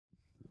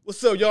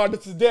What's up, y'all?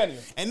 This is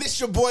Daniel. And this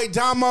your boy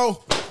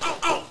Damo.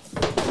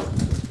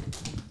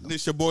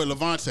 This your boy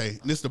Levante.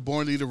 And this the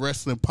Born Leader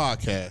Wrestling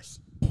Podcast.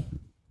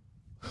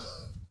 I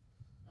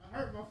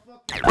heard my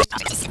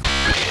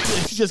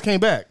fucking... She just came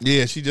back.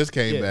 Yeah, she just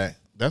came back.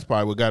 That's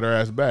probably what got her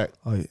ass back.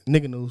 Oh, yeah.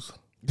 Nigga news.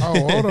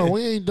 Oh, hold on.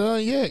 We ain't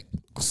done yet.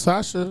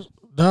 Sasha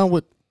done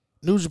with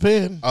New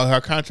Japan. Oh,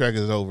 her contract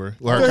is over.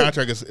 Well, her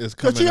contract is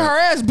coming Cause she up. her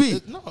ass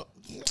beat. No,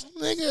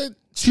 nigga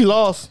She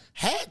lost.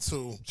 had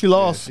to. She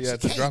lost. She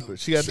had to drop it.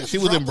 She was drop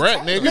in the Brett,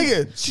 title.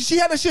 nigga. Nigga, she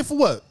had that shit for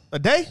what? A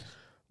day?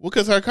 Well,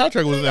 because her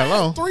contract wasn't that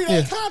long.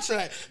 3-day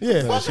contract.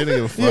 Yeah. Well, she didn't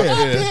give a fuck. Yeah.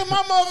 I did my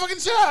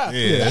motherfucking job.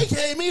 Yeah. They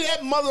gave me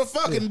that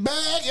motherfucking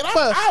bag and I'm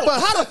But out.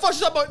 how the fuck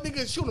she about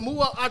nigga? She wanna move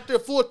out there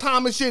full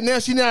time and shit. Now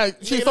she ain't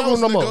Nigga, fucking with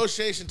no more.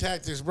 negotiation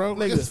tactics, bro.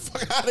 Get the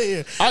fuck out of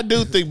here. I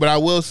do think, but I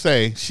will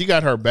say, she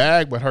got her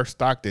bag, but her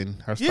stock stayed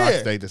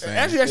the same.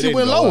 Actually, that It shit didn't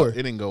went go lower. up.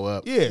 It didn't go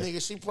up. Yeah.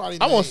 Nigga, she probably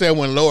I won't say it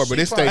went lower, but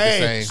it stayed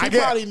the same.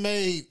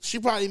 She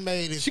probably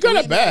made it. She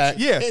got a bag.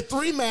 Yeah. In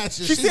 3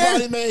 matches, She she said-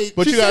 probably made.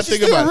 But She you gotta said she's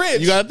think about still it.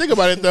 rich. You gotta think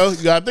about it though.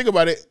 You gotta think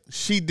about it.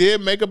 She did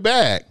make a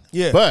bag.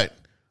 Yeah. But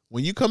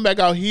when you come back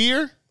out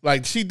here,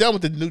 like she done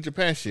with the New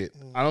Japan shit.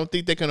 I don't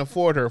think they can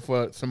afford her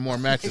for some more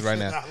matches right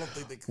now. I don't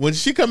think they can. When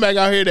she come back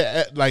out here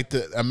to like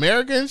the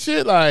American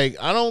shit, like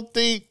I don't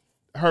think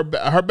her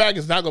bag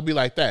is not gonna be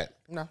like that.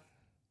 No.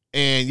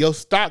 And your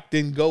stock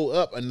didn't go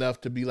up enough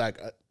to be like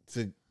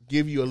to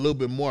give you a little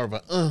bit more of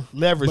a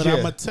Leverage. But Yeah.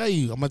 I'm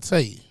gonna tell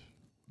you,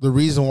 the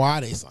reason why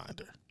they signed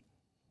her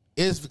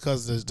is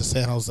because of the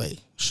San Jose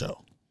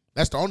show.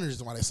 That's the only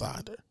reason why they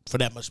signed her for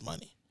that much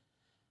money.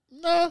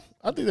 No,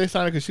 I think they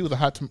signed her because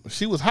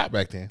she was hot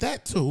back then.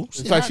 That too.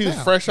 It's like she was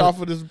fresh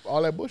off of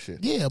all that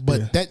bullshit. Yeah,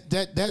 but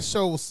that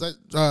show was San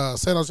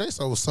Jose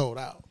show was sold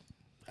out.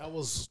 That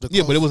was the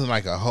Yeah, but it wasn't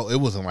like a whole. It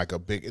wasn't like a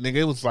big nigga.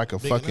 It was like a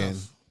fucking.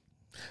 enough.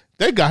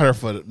 They got her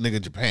for the nigga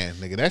Japan,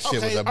 nigga. That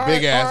shit was a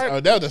big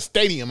ass. That was a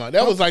stadium.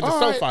 That was like the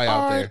SoFi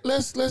out there.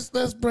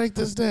 Let's break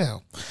this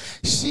down.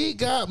 She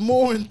got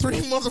more than 3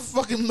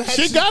 motherfucking matches.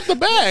 She got the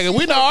bag, and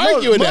we not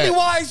arguing money that.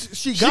 wise,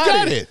 she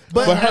got it.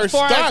 But her as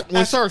far stock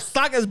as her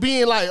stock as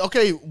being like,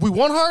 okay, we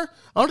want her.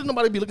 I don't think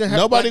nobody be looking at her.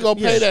 Nobody gonna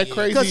pay that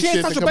crazy because she ain't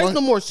shit to Sasha come Banks on.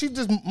 no more. She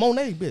just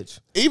Monet, bitch.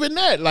 Even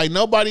that, like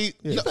nobody.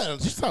 You better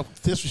just stop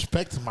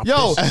disrespecting my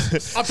Yo,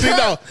 business.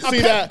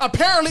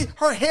 apparently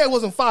her hair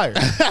wasn't fired.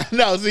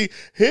 No, see,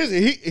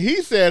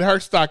 he said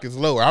her stock is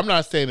lower. I'm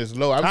not saying it's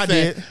lower.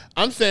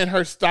 I'm saying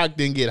her stock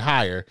didn't get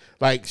higher.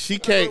 Like she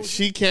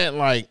can't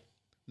like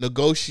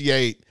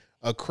negotiate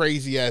a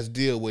crazy ass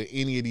deal with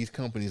any of these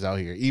companies out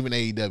here, even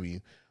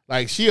AEW.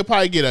 Like she'll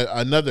probably get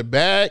another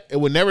bag. It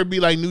would never be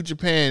like New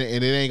Japan,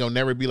 and it ain't gonna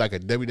never be like a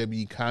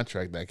WWE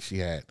contract like she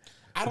had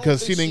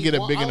because she didn't get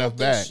a big enough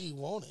bag. She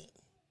wanted.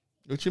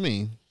 What you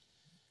mean?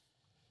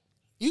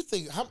 You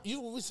think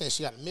we said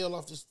she got a meal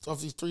off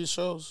these 3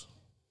 shows?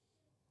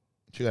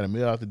 She got a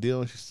meal out the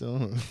deal, and she's still.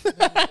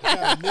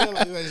 Got a meal,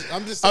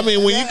 I'm just saying, I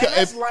mean, when you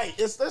that's light.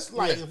 That's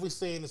light if we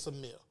saying it's a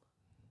meal.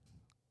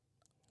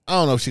 I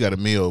don't know if she got a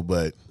meal,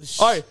 but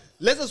All right,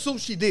 let's assume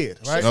she did.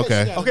 Right? She said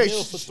Okay. She got Okay, a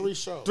meal for 3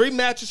 shows. 3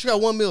 matches, she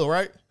got 1 meal,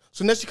 right?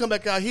 So now she come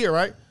back out here,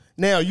 right?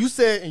 Now you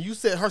said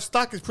her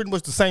stock is pretty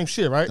much the same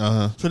shit, right?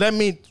 So that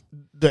means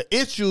the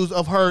issues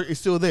of her is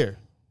still there.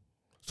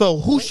 So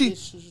who What she?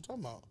 issues you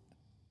talking about?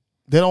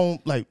 They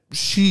don't like.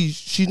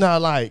 She's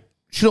not like.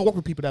 She don't work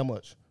with people that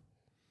much.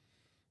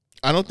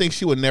 I don't think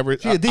she would never.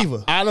 She a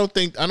diva. I don't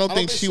think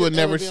she would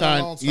never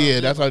sign. Yeah,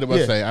 that's what I was about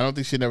to say. I don't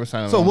think she'd never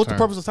sign. So what's the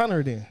purpose of signing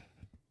her then?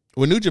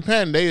 With New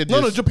Japan, they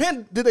just, No,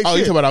 Japan did they Oh, you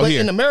shit. talking about out but here.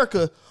 in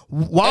America,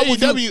 why would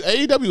you?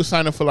 AEW was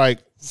signing for like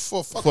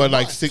For like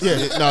months. 6.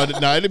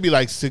 No, it'd be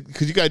like 6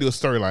 because you got to do a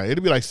storyline.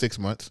 It'd be like 6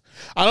 months.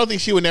 I don't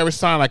think she would never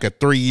sign like a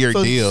 3-year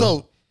deal.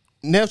 So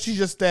now she's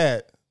just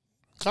that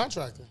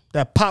Contractor.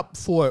 pop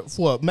for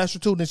a match or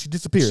 2, then she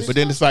disappears. But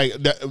then it's like,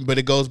 but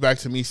it goes back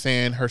to me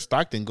saying her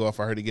stock didn't go up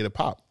for her to get a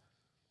pop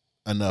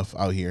enough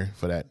out here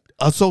for that.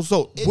 So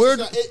where?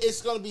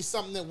 It's gonna be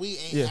something that we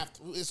ain't have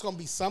to. It's gonna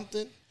be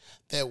something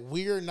that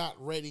we're not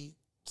ready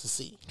to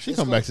see. She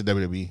come back to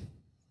WWE.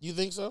 You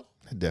think so?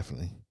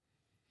 Definitely.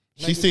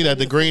 She Maybe see that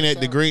the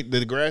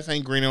finish grass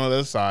ain't green on the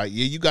other side.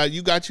 Yeah, you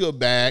got you a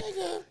bag.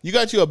 You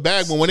got you a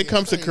bag, but when it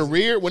comes to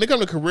career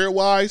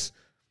wise,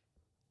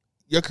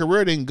 your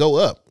career didn't go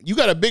up. You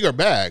got a bigger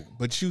bag,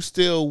 but you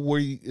still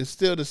it's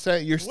still the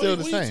same. You're still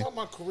the What are same. you talking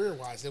about career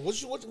wise?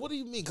 What do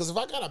you mean? Because if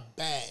I got a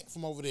bag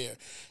from over there,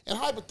 and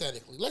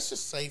hypothetically, let's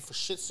just say for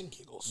shits and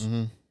giggles,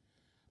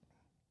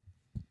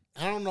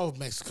 I don't know if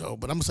Mexico,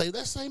 but I'm gonna say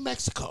let's say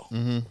Mexico.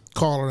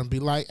 Call her and be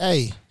like,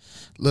 "Hey,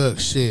 look,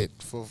 shit,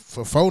 for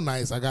 4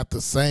 nights, I got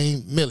the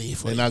same millie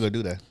for They're you." not gonna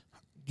do that.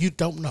 You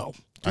don't know.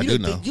 I do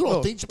know. You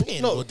don't think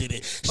Japan did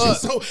it?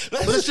 So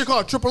What is shit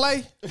called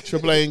AAA?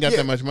 AAA ain't got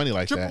that much money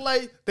like that.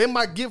 AAA, they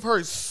might give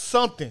her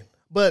something,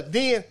 but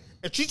then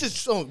if she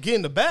just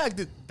getting the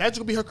bag, that's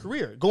gonna be her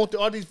career. Going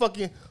through all these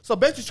fucking. So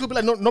basically, she'll be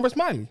like Norman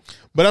Smiley.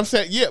 But I'm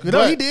saying, yeah,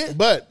 but he did.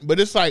 But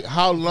it's like,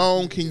 how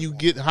long can you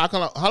get? How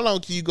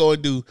long can you go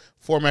and do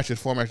 4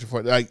 matches?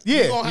 Like,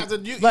 yeah, you gonna have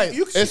to.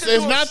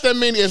 It's not that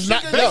many. It's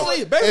not.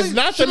 It's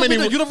not that many.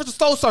 The Universal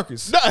Stone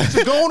Circus.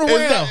 She's going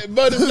around.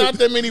 But it's not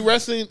that many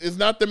wrestling. It's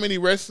not that many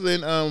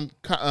wrestling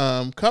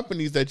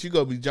companies that you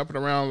go be jumping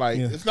around like.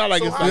 Yeah. It's not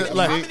like it's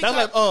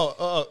like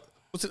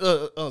what's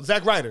it,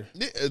 Zack Ryder.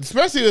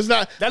 Especially it's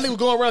not that nigga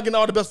going around getting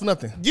all the best for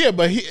nothing. Yeah,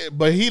 but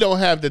he don't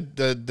have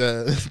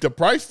the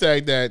price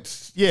tag that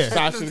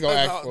Sasha's gonna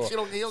ask for. He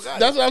don't got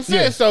That's what I'm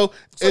saying. Yeah. So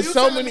it's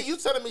so many. You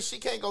telling me she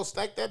can't go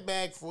stack that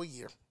bag for a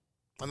year,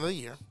 another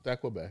year?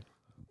 Stack what bag?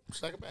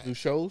 Stack a bag. Do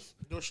shows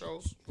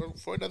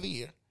for another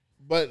year,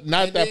 but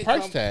not and that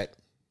price tag.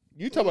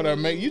 You talk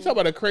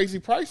about a crazy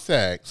price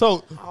tag.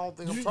 So I don't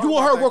think you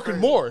want her working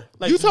more.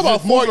 Like you talk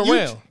about more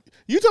around.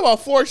 You talk about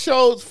 4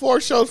 shows for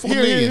 $1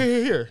 million.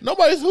 Here.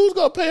 Who's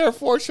gonna pay her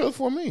 4 shows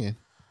for $1 million?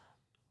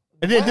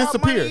 And then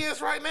disappear. Money is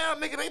right now,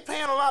 nigga. They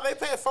paying a lot. They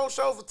paying 4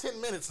 shows for 10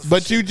 minutes.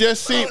 But you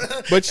just seen,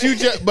 but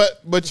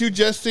you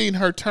just seen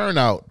her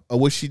turnout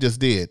of what she just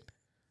did.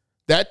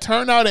 That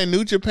turnout in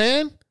New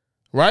Japan,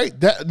 right?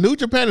 That New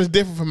Japan is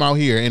different from out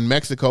here in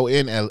Mexico,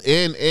 in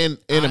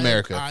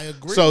America. I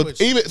agree. So with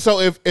you. even so,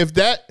 if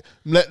that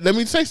let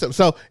me say something.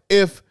 So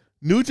if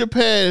New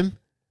Japan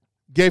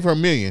gave her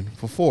 $1 million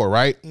for 4,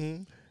 right?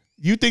 Mm-hmm.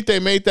 You think they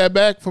made that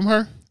back from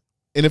her?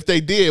 And if they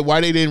did,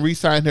 why they didn't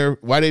re-sign her?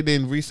 Why they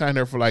didn't re-sign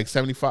her for like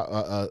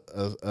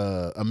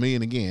 $1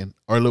 million again,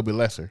 or a little bit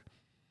lesser?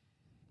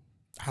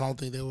 I don't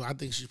think they would. I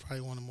think she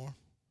probably wanted more.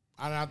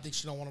 I think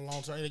she don't want a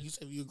long term. Like you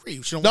said, you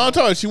agree. She don't I'm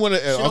talking. She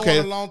wanted.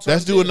 Okay,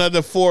 let's do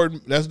another 4.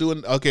 Let's do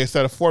okay.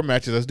 Instead of 4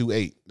 matches, let's do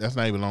 8. That's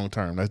not even long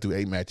term. Let's do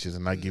 8 matches,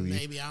 and I give you.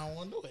 Maybe I don't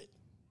want to do it.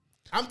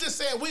 I'm just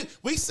saying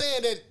we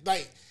saying that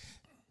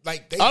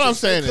like they, all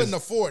just, they couldn't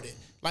afford it.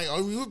 Like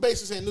we were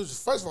basically saying,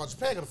 first of all,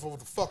 Japan can afford what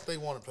the fuck they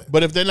want to pay.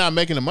 But if they're not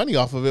making the money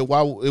off of it,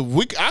 why?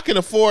 I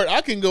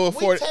can go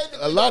afford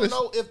a lot of. We don't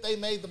know if they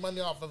made the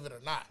money off of it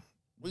or not.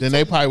 Then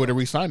they probably would have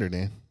re-signed her.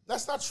 Then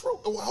that's not true.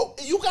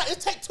 It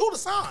take 2 to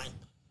sign.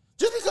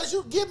 Just because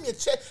you give me a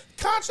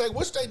contract,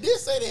 which they did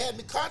say they had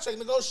the contract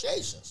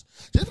negotiations.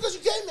 Just because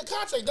you gave me a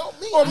contract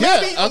don't mean. Or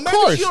maybe,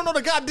 maybe she don't know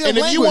the goddamn and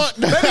language.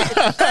 Maybe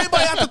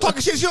everybody after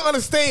talking shit, she don't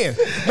understand.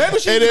 Maybe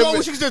she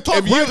can just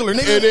talk regular,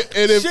 nigga.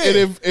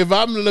 And if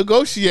I'm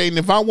negotiating,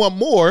 if I want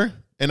more,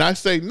 and I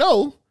say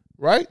no,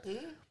 right?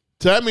 Mm-hmm.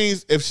 So that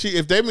means if she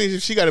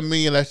got $1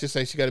 million, let's just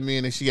say she got $1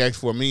 million and she asked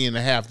for $1.5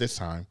 million this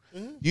time.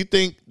 Mm-hmm. You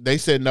think they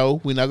said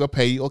no, we're not gonna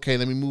pay you? Okay,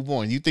 let me move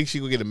on. You think she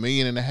gonna get $1.5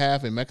 million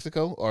in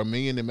Mexico or $1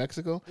 million in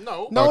Mexico?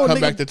 No, or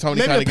come back to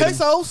Tony. Maybe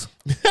pesos.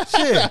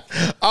 Shit.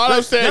 All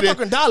I'm saying is,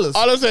 talking dollars.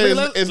 All I'm saying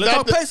is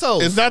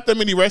pesos. It's not that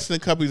many wrestling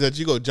companies that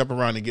you go jump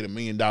around and get $1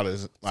 million.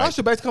 Like,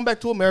 Sasha Banks come back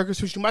to America,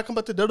 so she might come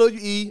back to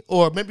WWE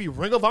or maybe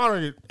Ring of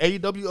Honor,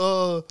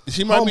 AEW.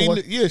 She might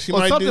be, she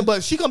might something, do,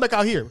 but she come back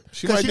out here.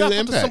 She might do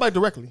Impact. To somebody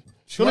directly.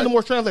 She need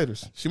more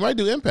translators. She might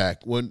do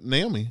Impact with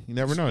Naomi. You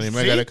never know. They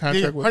might got a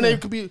contract with her. Her name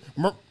could be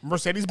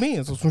Mercedes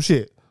Benz or some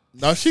shit.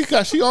 No, she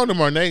owned the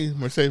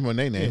Mercedes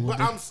Moné name. But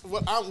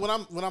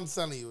what I'm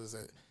telling you is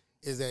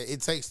that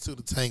it takes 2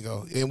 to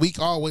tango, and we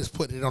always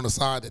put it on the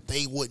side that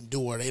they wouldn't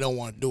do or they don't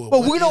want to do it.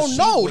 But we don't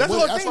know. That's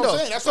what I'm saying,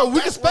 though. So we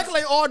can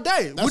speculate all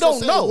day. We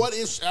don't know. What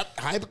if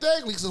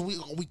hypothetically, since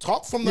we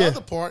talked from the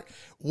other part,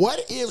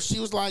 what if she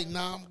was like,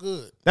 "Nah, I'm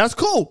good." That's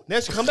cool.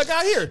 Then she come back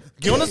out here.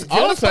 Get on the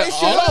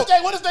spaceship.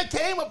 What if they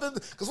came up?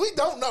 Because we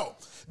don't know.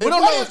 We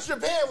don't know if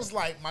Japan was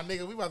like, "My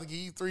nigga, we about to give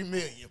you $3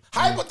 million."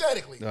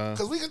 Hypothetically,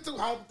 because we can do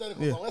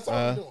hypothetical. Yeah. That's all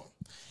we're doing.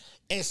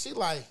 And she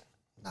like,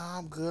 "Nah,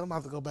 I'm good. I'm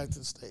about to go back to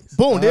the States."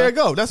 Boom, there you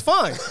go. That's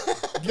fine.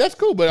 That's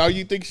cool. But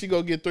you think she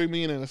gonna get $3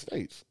 million in the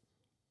States?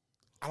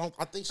 I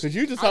think because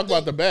you just talk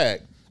about the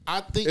bag.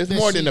 I think it's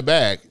more than the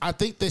bag. I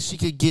think that she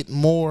could get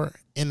more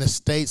in the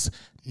States.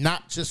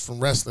 Not just from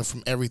wrestling,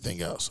 from everything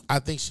else. I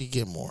think she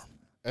get more.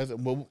 I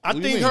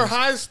think her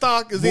highest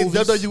stock is movies.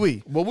 In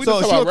WWE. Well, we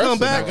so she'll come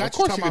back. Of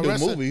course, she can do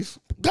movies.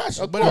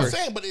 Gotcha. But I'm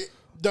saying,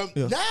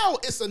 now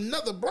it's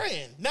another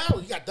brand. Now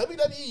you got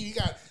WWE, you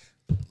got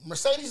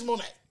Mercedes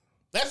Moné.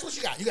 That's what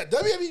you got. You got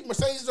WWE,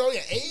 Mercedes Moné,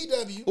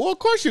 AEW. Well, of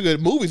course you got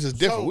movies is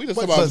different. We just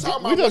talk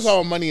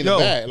about money in the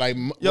bag, like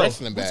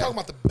wrestling bag. We talking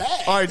about the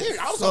bag. All right,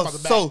 I was talking about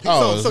the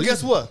bag. So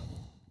guess what?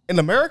 In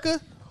America,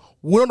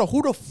 we don't know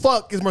who the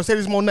fuck is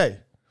Mercedes Moné.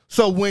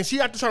 So when she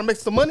out there trying to make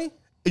some money,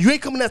 if you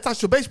ain't coming at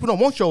Sasha Banks, we don't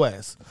want your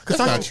ass. That's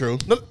not true.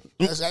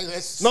 That's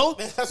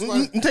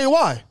let me tell you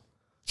why.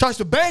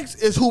 Sasha Banks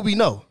is who we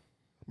know.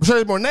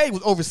 Mercedes Moné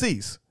was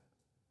overseas.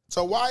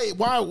 So why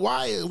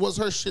was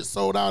her shit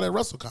sold out at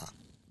WrestleCon?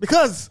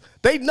 Because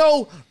they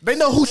know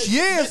who she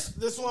is.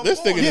 This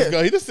nigga just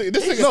go. This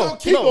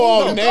nigga he go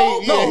off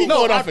names. Yeah, he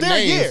going off of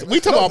names. We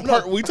talk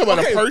about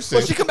a person.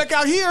 But she come back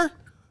out here.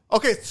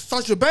 Okay,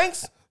 Sasha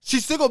Banks,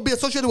 she's still gonna be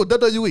associated with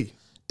WWE.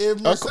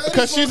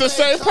 Because she's the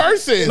same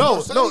person. No,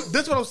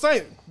 this is what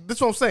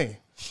I'm saying.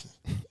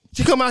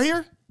 She come out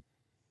here.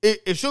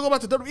 If she'll go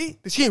back to WWE,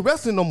 then she ain't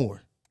wrestling no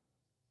more.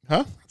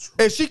 Huh?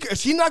 If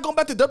she not going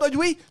back to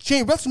WWE, she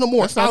ain't wrestling no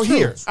more. Out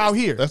here.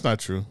 That's not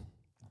true.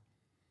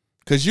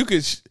 Because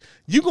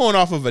you going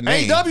off of a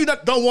name.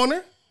 AEW don't want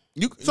her.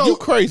 You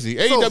crazy.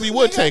 AEW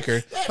would take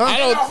her.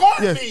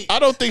 I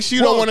don't think she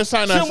don't want to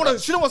sign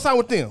us. She don't want to sign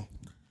with them.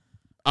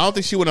 I don't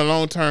think she want a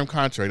long-term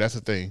contract. That's the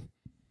thing.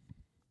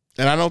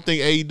 And I don't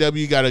think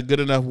AEW got a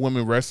good enough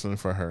women wrestling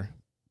for her.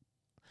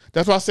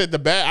 That's why I said the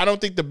bag. I don't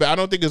think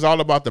it's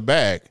all about the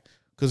bag.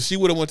 Because she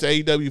would have went to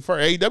AEW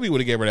first. AEW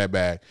would have gave her that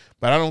bag.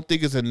 But I don't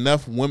think it's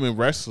enough women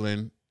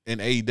wrestling in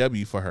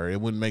AEW for her.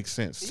 It wouldn't make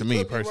sense to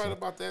me personally. Right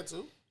about that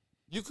too.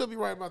 You could be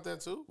right about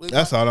that too.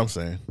 That's all I'm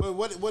saying. But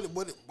what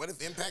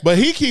if Impact? But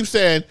he keeps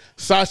saying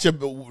Sasha,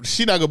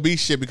 she not gonna be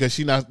shit because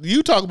she not.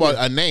 You talk about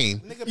a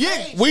name.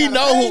 Yeah, we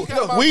know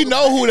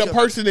who the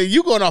person is.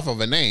 You going off of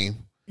a name?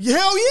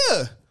 Hell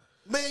yeah,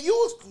 man. You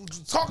was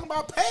talking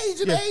about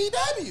Paige in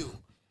AEW.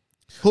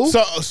 Who?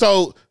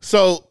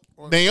 So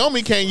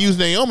Naomi can't use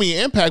Naomi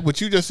in Impact,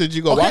 but you just said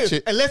you go watch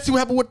it. And let's see what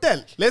happened with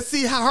that. Let's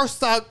see how her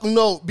stock,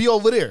 be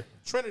over there.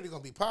 Trinity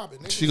gonna be popping.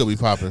 She gonna be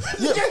popping.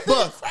 Yeah,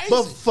 but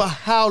for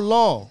how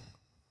long?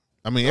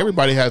 I mean,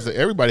 everybody has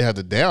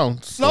a down.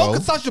 No,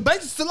 because Sasha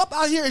Banks is still up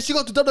out here, and she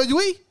go to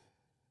WWE.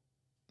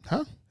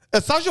 Huh?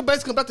 If Sasha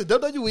Banks come back to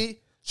WWE,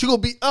 she gonna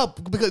be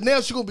up because now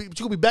she gonna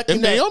be back.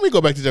 If Naomi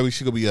go back to WWE,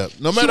 she gonna be up.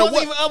 No matter what. She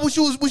wasn't even up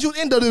when she was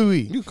in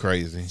WWE. You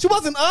crazy? She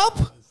wasn't up.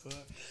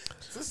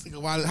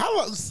 How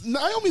long?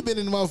 Naomi been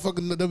in the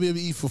motherfucking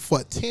WWE for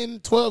what,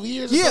 10, 12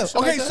 years? Yeah.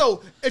 Okay. Like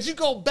so if you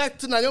go back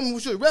to Naomi when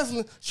she was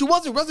wrestling, she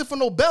wasn't wrestling for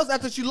no belts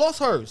after she lost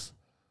hers.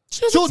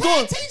 She was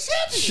doing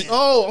champion.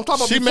 I'm talking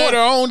about. She made her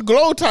own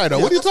glow title.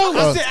 What are you talking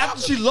about? I said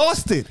after she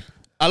lost it.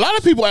 A lot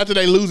of people after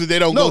they lose it, they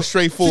don't go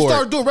straight forward. She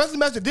started doing wrestling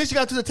matches. Then she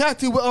got to the tag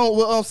team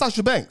with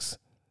Sasha Banks,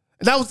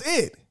 and that was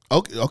it.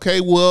 Okay.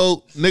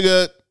 Well,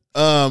 nigga,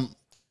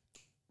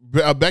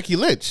 Becky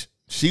Lynch.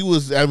 She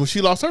was when she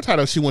lost her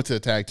title, she went to the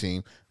tag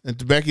team.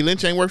 And Becky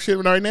Lynch ain't worth shit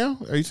right now?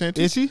 Are you saying?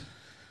 Is she?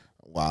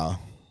 Wow.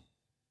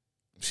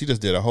 She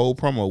just did a whole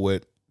promo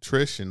with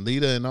Trish and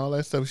Lita and all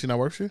that stuff. She not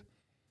worth shit?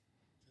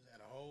 She had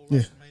a whole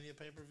WrestleMania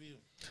pay-per-view.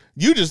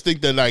 You just think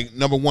that like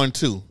number 1,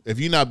 2. If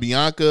you're not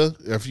Bianca,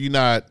 if you're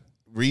not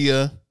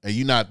Rhea, and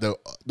you're not the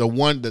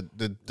one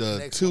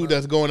the two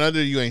that's going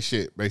under, you ain't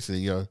shit,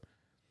 basically, yo.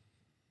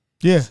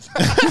 Yeah.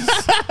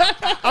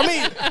 I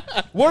mean,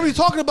 what are we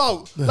talking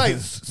about? Like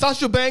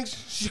Sasha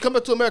Banks, she come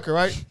back to America,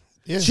 right?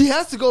 Yeah. She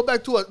has to go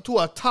back to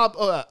a top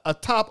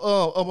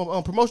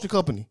promotion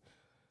company.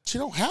 She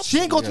don't have to. She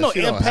ain't going to no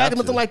Impact or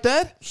nothing like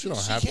that. She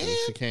don't have to.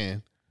 She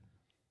can.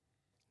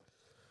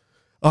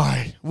 All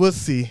right, we'll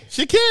see.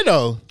 She can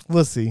though.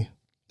 We'll see.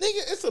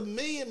 Nigga, it's a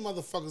million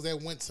motherfuckers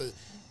that went to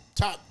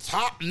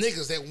top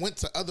niggas that went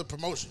to other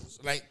promotions.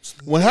 Like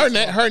when her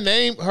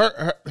name,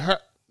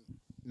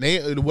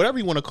 whatever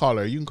you want to call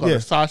her, you can call her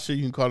Sasha,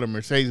 you can call her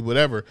Mercedes,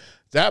 whatever.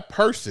 That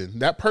person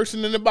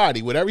in the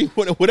body, whatever name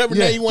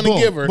you want to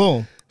give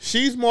her,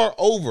 she's more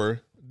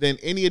over than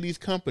any of these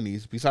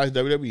companies besides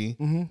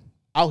WWE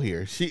out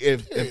here.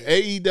 If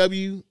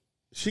AEW,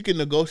 she can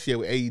negotiate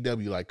with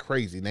AEW like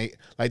crazy.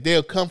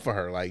 They'll come for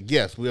her. Like,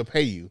 yes, we'll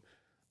pay you.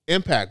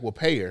 Impact will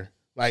pay her.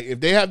 Like,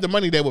 if they have the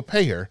money, they will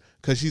pay her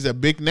because she's a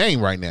big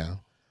name right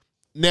now.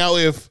 Now,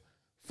 if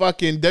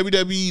fucking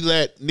WWE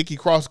let Nikki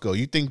Cross go,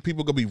 you think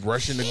people gonna be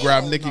rushing to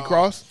grab Nikki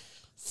Cross?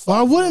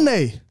 Why wouldn't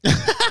they?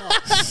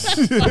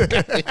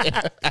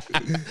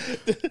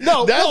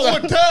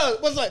 What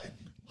Doug was like.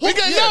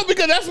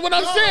 Because that's what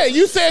I'm saying.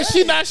 You said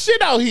she not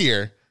shit out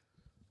here.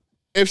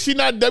 If she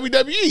not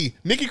WWE,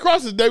 Nikki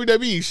Cross is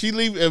WWE. She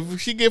leave if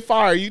she get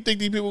fired. You think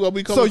these people gonna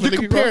be coming? So you're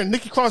comparing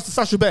Nikki Cross to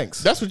Sasha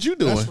Banks? That's what you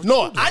doing.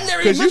 I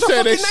never even mentioned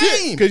her fucking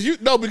name.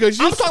 Because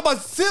I'm talking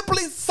about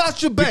simply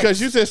Sasha Banks.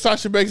 Because you said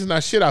Sasha Banks is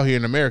not shit out here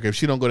in America. If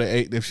she don't go to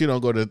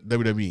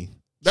WWE,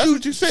 that's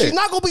what you said. She's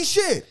not gonna be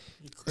shit.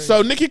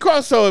 So Nikki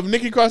Cross. So if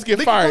Nikki Cross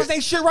get fired, Nikki Cross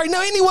ain't shit right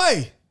now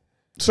anyway.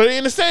 So they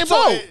in the same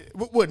boat.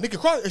 What Nikki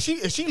Cross?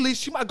 If she leaves,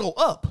 she might go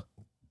up.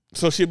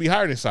 So she'll be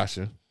higher than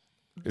Sasha.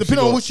 Depending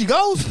on where she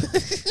goes.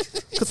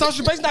 Because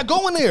Sasha Banks not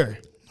going there.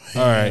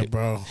 All right,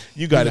 bro.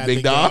 You got it,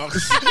 big dog.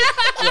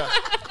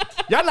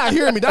 Y'all not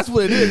hearing me. That's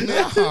what it is.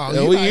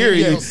 We hear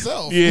you.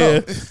 Yeah.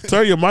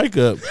 Turn your mic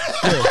up.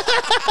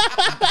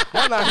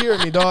 Y'all not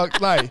hearing me,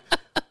 dog. Like,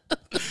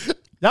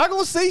 y'all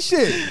gonna say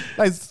shit.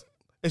 Like,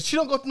 if she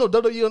don't go to no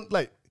WWE,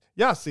 like,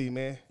 y'all see,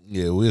 man.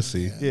 Yeah, we'll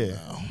see. Yeah.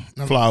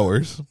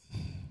 Flowers.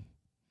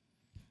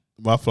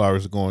 My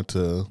flowers are going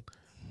to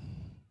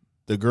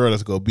the girl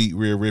that's gonna beat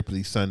Rhea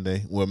Ripley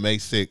Sunday. Well, May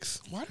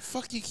 6th. Why the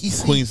fuck you keep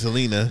Queen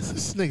Zelina.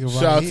 This nigga right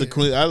Shout out here. to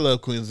Queen. I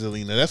love Queen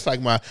Zelina. That's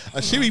like my.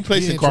 She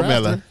replacing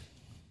Carmella.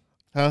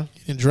 Huh?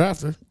 You didn't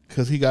draft her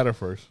because he got her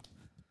first.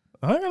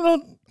 I don't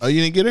know. Oh,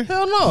 you didn't get her?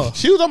 Hell no.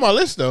 She was on my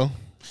list though.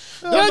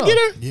 Did I get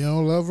her? You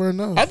don't love her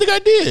enough. I think I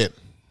did.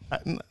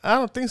 I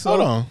don't think so.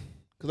 Hold on,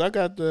 because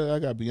I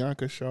got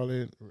Bianca,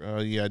 Charlotte.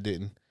 Yeah, I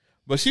didn't.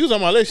 But she was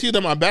on my list. She was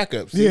on my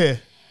backup. See? Yeah.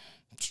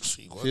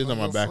 She was on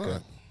my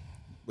backup.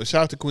 But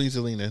shout out to Queen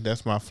Zelina.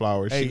 That's my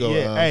flower. She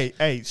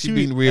she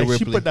being Rhea Ripley.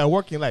 She put that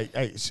work in. Like,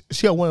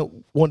 she had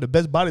one of the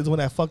best bodies on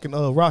that fucking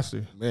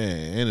roster.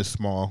 Man, and it's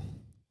small.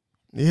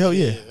 Hell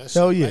yeah.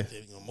 Hell yeah.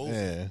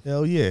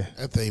 Hell yeah.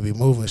 That thing be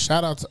moving.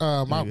 Shout out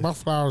to my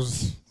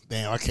flowers.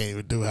 Damn, I can't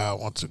even do how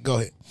I want to. Go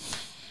ahead.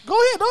 Go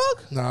ahead,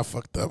 dog. Nah, I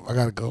fucked up. I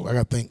gotta go. I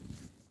gotta think.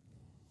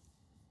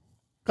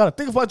 Gotta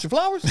think about your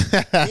flowers?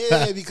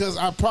 Yeah, because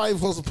I'm probably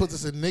supposed to put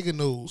this in nigga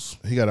news.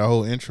 He got a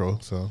whole intro,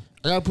 so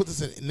I gotta put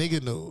this in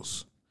nigga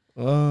news.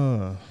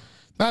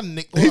 Not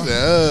Nick. He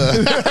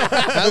said,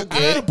 I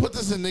gotta put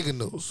this in nigga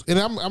news. And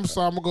I'm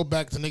sorry, I'm gonna go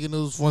back to nigga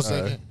news for 1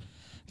 second.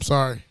 I'm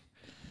sorry.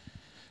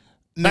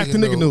 Back to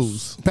nigga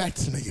news. Back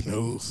to nigga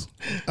news.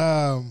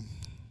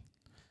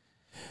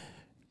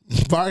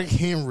 Mark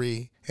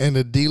Henry and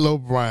the D-Lo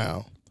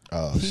Brown.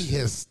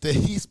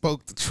 He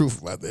spoke the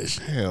truth about that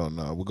shit. hell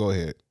no. Well, go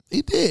ahead.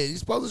 He did. He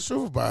spoke the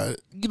truth about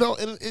it. You know,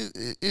 and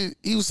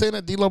he was saying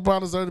that D-Lo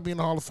Brown deserved to be in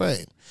the Hall of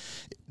Fame.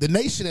 The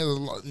nation as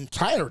an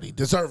entirety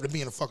deserved to be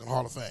in the fucking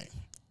Hall of Fame.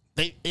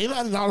 They're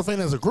not in the Hall of Fame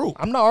as a group.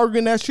 I'm not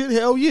arguing that shit.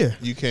 Hell yeah.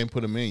 You can't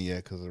put him in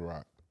yet because of The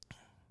Rock.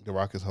 The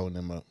Rock is holding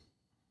him up.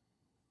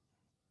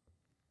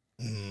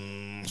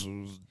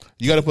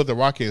 You got to put The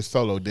Rock in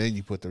solo, then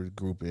you put the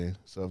group in.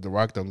 So if The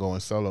Rock don't go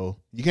in solo,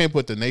 you can't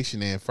put the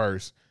nation in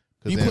first.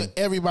 You put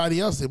everybody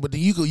else in, but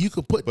you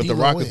could put. But D-Lo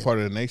The Rock in. is part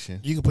of the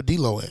nation. You can put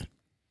D-Lo in.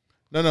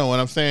 No. What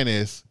I'm saying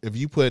is, if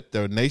you put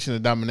the Nation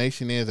of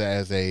Domination in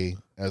as a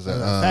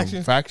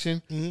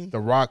faction, The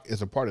Rock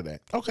is a part of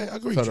that. Okay, I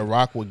agree. So The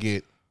Rock will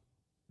get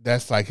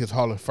that's like his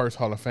first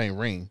Hall of Fame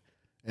ring,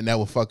 and that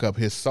will fuck up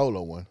his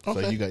solo one.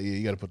 Okay. So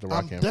you got to put The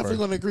Rock in. I'm definitely first.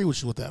 going to agree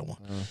with you with that one.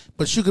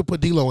 But you could put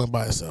D-Lo in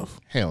by itself.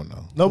 Hell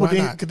no. No, but Why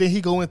not? then he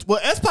go into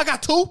X-Pac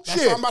got two. That's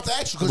Shit. what I'm about to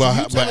ask you.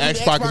 But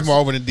X-Pac is more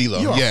over than D-Lo.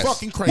 You are yes.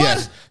 fucking crazy.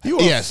 Yes. You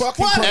are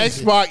fucking crazy.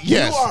 X-Pac,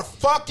 yes. You are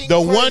fucking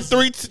the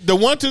crazy. The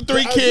 1, 2,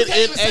 3 kid can't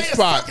in even say his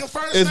X-Pac fucking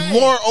first is name.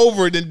 more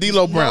over than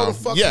D-Lo No, Brown. the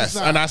fuck Yes, he's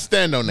not. and I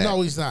stand on that.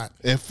 No, he's not.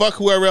 And fuck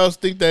whoever else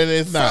think that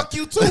it's not. Fuck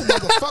you too,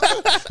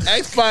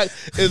 motherfucker.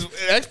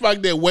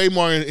 X-Pac did way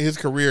more in his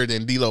career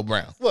than D-Lo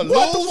Brown. What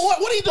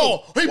he do?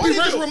 He beat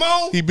Razor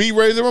Ramon. He beat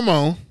Razor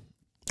Ramon.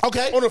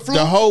 Okay. On the flu.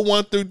 The whole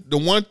 1,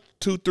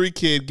 2, 3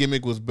 kid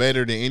gimmick was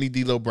better than any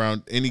D-Lo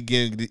Brown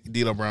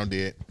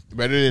did.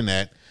 Better than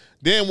that.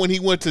 Then when he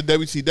went to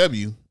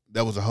WCW,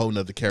 that was a whole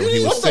nother character. He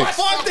was What the sick.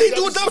 fuck did he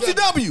do with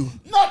WCW?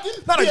 Nothing.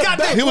 Not a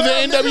goddamn. He was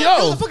in He was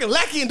NWO. a fucking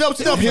lackey in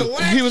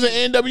WCW. He was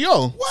in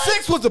NWO.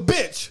 Six was a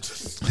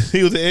bitch.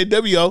 He was in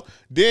NWO.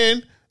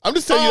 Then I'm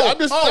just telling you.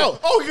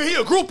 He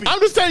a groupie. I'm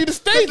just telling you the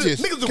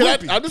stages. Niggas a Can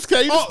groupie. I'm just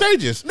telling you the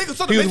stages. Niggas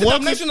so the He was Nation one,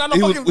 Domination, two, I know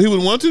he was, fucking- he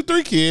was 1, 2,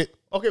 3 kid.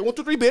 Okay, 1,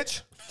 2, 3,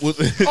 bitch. Was,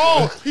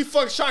 He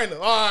fucked China.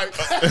 All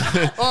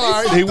right.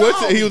 All right. he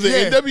was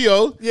in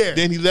NWO. Yeah.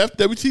 Then he left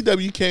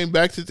WCW, came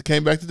back to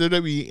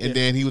WWE, and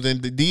then he was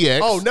in the DX.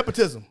 Oh,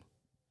 nepotism.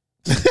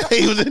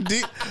 he was in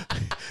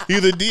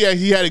DX.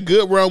 He had a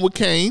good run with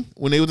Kane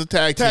when they was a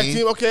tag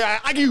team. Okay,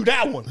 I give you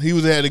that one. He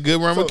had a good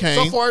run with Kane.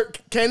 So far,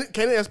 Kane and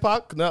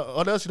S-Pac. No,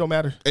 all else, you don't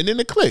matter. And then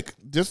the Click.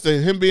 Just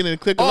him being in the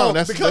Click alone.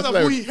 That's because of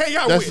who he hang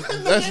out with.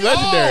 That's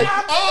legendary.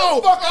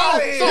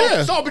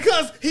 So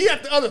because he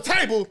at the other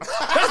table,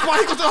 that's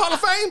why he goes to the Hall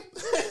of Fame?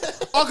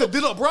 Because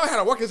D-Lo Brown had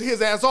to work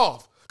his ass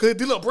off. Because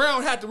D-Lo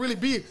Brown had to really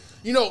be,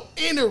 in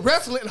the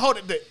wrestling and hold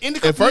the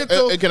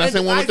Intercontinental Can I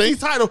say one thing?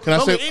 Title.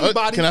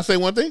 Can I say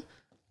one thing?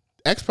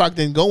 X-Pac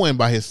didn't go in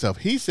by himself.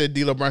 He said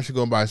D-Lo Brown should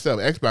go in by himself.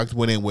 X-Pac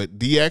went in with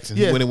DX and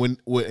he went in with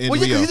NWO. Well,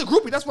 yeah, he's a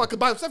groupie. That's why, because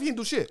by himself, he didn't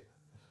do shit.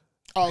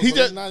 Oh,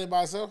 he's not in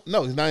by himself?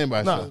 No, he's not in by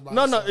himself.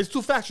 No, it's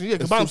two factions. Yeah,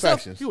 because by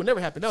himself, he would never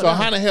happen. So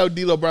how the hell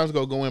D-Lo Brown's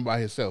going to go in by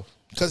himself?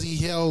 Because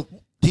he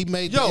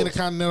made the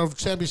Intercontinental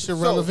Championship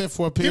relevant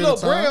for a period of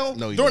time. D-Lo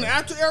Brown, during the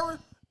Attitude Era,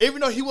 even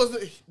though he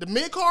wasn't the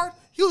mid-card,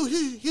 he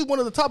was one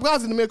of the top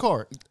guys in the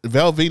mid-card.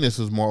 Val Venus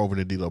was more over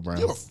than D-Lo Brown.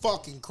 You're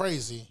fucking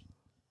crazy.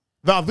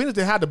 Val Venus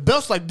didn't have the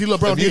belts like D-Lo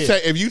Brown did.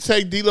 If you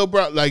take D-Lo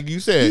Brown, like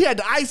you said, he had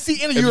the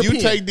IC and the European. If you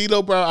take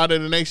D-Lo Brown out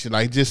of the nation,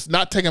 like just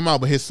not take him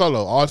out, but his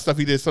solo, all the stuff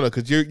he did solo,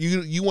 because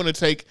you want to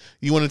take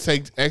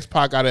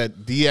X-Pac out of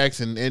DX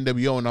and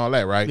NWO and all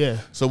that, right? Yeah.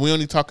 So we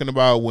only talking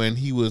about when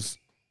he was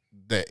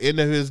the end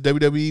of his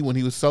WWE when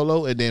he was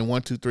solo, and then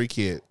 1, 2, 3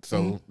 kid.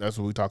 So that's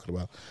what we're talking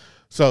about.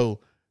 So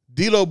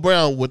D-Lo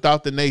Brown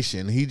without the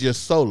nation, he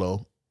just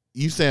solo.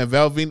 You saying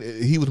Val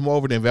Venus? He was more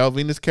over than Val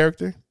Venus'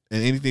 character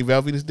and anything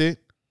Val Venus did?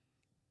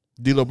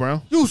 D-Lo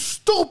Brown? You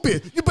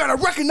stupid. You better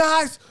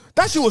recognize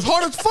that shit was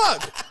hard as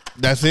fuck.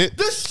 That's it?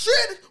 This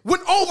shit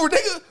went over,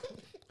 nigga.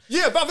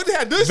 Yeah, Val Venus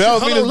had this Val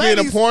shit. Venus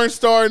being a porn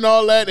star and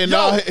all that. And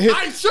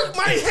I shook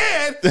my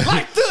head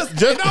like this, and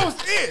that was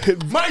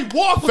it. My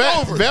walk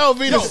was over. Val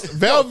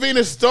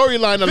Venus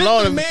storyline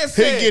alone,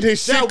 he get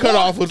his shit cut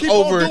off was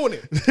over.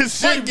 His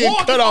shit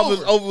getting cut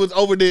off was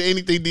over than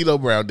anything D-Lo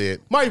Brown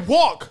did. My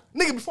walk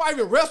Nigga, before I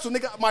even wrestle,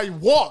 nigga, my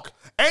walk.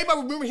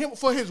 Everybody remember him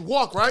for his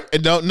walk, right?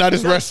 And not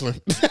his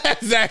wrestling.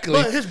 Exactly.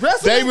 But his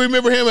wrestling? They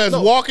remember him as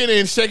walking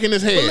and shaking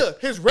his head. But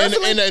look, his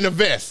wrestling? In a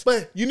vest.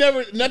 But you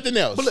never, nothing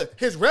else. But look,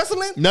 his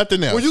wrestling?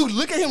 Nothing else. When you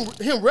look at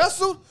him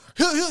wrestle,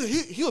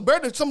 he'll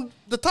better than some of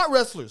the top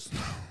wrestlers.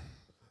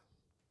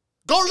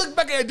 Go look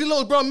back at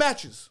D'Lo's Brown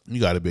matches.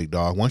 You got it, big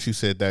dog. Once you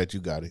said that, you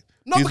got it.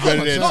 No, he's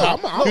better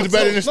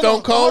than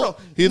Stone Cold.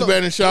 He's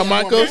better than Shawn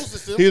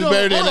Michaels. He's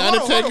better than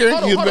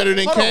Undertaker. He's better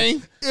than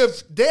Kane.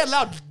 If they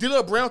allowed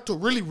D'Lo Brown to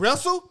really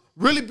wrestle,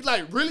 really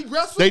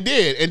wrestle, they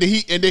did, and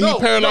then he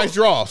paralyzed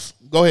draws.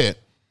 Go ahead.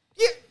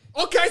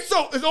 Yeah. Okay.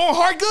 So is Owen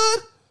Hart good?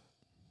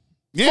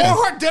 Yeah. Owen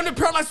Hart damn near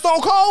paralyzed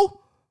Stone Cold.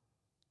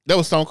 That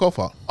was Stone Cold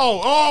fault.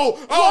 Oh!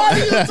 What are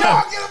you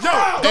talking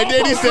about? And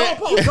then he said,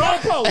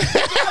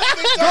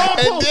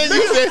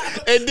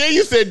 and then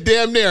you said,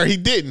 damn near he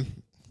didn't.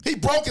 He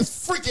broke his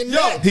freaking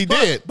neck. He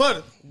did.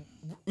 But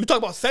we talk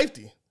about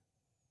safety,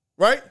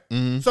 right?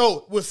 Mm-hmm.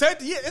 So with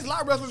safety, yeah, it's a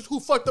lot of wrestlers who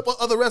fucked up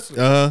other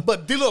wrestlers.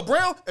 But D'Lo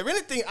Brown, if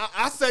anything,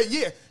 I say,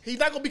 yeah, he's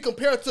not gonna be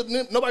compared to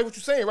nobody. What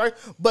you're saying, right?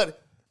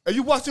 But if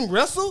you watch him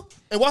wrestle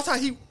and watch how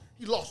he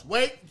lost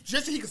weight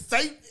just so he could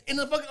stay in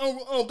the fucking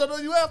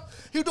WWF,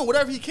 he'll do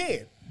whatever he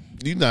can.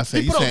 You're not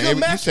saying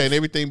you saying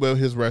everything but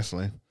his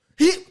wrestling.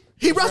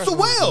 He wrestled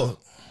well.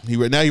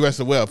 Now he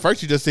wrestled well.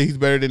 First, you just say he's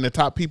better than the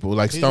top people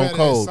like Stone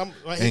Cold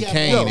and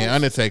Kane and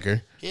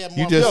Undertaker.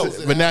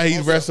 But now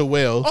he's wrestled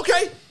well.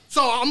 Okay,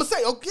 so I'm gonna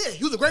say, okay,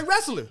 he was a great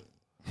wrestler.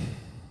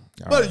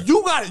 But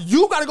you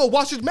gotta go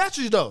watch his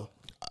matches though.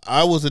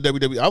 I was a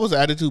WWE. I was an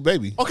Attitude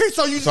Baby. Okay,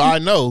 I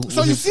know.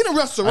 So you seen him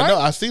wrestle, right? I know.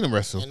 I seen him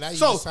wrestle. And now you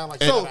just sound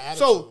like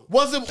so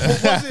was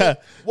it?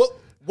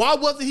 Why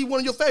wasn't he one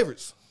of your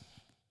favorites?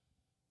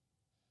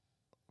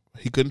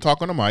 He couldn't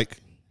talk on the mic.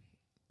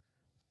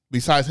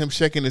 Besides him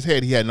shaking his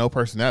head, he had no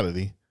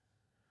personality,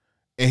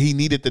 and he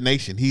needed the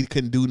nation. He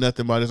couldn't do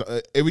nothing about his.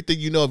 Everything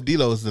you know of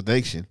D'Lo is the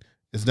nation.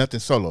 It's nothing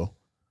solo.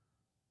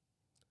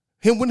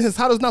 Him winning his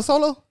titles not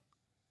solo.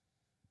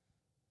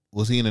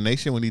 Was he in the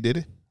nation when he did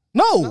it?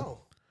 No.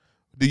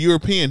 The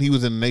European, he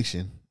was in the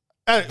nation.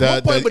 At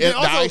one point, but then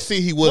also,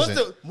 IC, he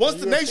wasn't. Once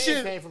the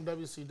nation came from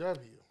WCW.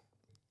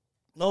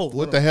 No.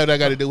 What the hell that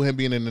got to do with him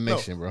being in the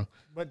nation, bro?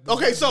 But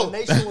okay, so the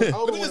nation was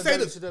let me just say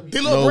this: WCW.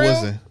 D'Lo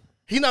Brown,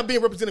 he not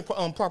being represented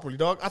properly,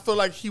 dog. I feel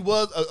like he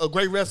was a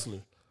great wrestler.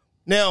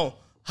 Now,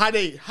 how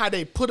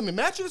they put him in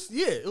matches,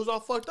 yeah, it was all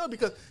fucked up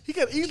because he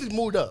could easily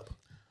moved up.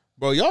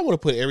 Bro, y'all would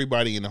have put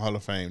everybody in the Hall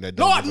of Fame.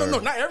 No,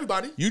 not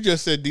everybody. You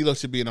just said D'Lo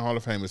should be in the Hall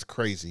of Fame. It's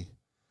crazy.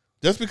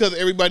 Just because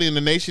everybody in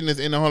the nation is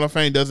in the Hall of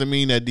Fame doesn't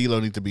mean that D'Lo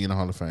needs to be in the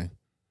Hall of Fame.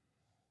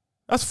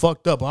 That's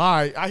fucked up. All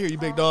right, I hear you,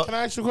 big dog. Can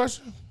I ask you a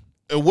question?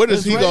 And where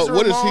does he go?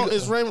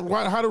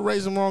 How did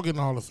Razor Ramon get in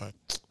the Hall of Fame?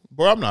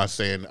 Bro, I'm not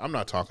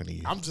talking to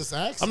you. I'm just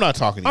asking. I'm not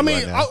talking to you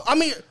right now. I'm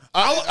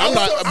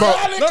not, bro.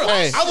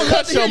 Hey,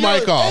 cut your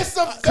mic off. It's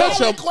a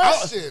valid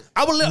question.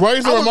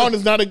 Razor Ramon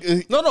is not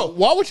a. No.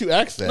 Why would you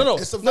ask that? No.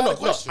 It's a valid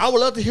question. I would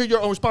love to hear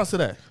your own response to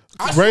that.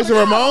 Razor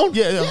Ramon?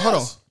 Yeah. Hold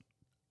on.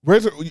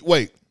 Razor.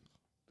 Wait.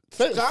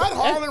 Scott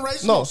Hall and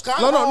Razor. No. Scott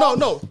Hall,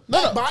 No.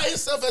 By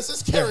himself as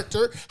his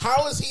character,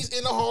 how is he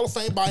in the Hall of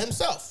Fame by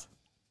himself?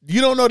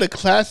 You don't know the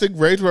classic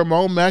Razor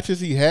Ramon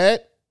matches he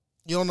had?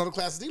 You don't know the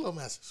classic D'Lo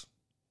matches,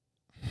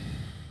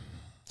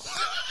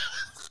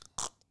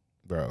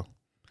 bro.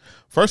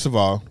 First of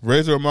all,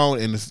 Razor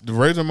Ramon and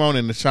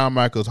the Shawn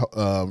Michaels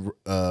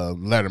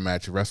ladder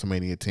match at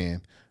WrestleMania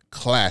 10,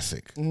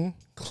 classic,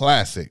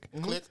 classic.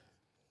 Click.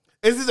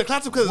 Is this a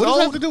classic because it's What does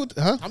that have old? to do with?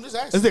 Huh? I'm just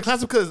asking. Is it a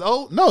classic because it's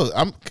old? No,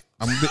 I'm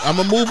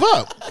gonna move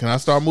up. Can I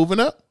start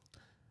moving up?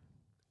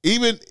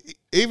 Even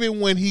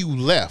when he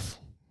left,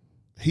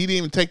 he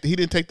didn't take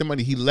the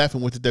money. He left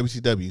and went to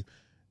WCW.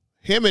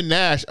 Him and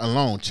Nash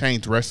alone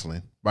changed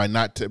wrestling by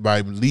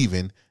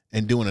leaving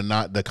and doing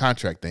the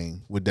contract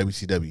thing with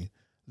WCW.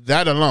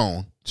 That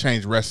alone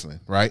changed wrestling,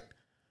 right?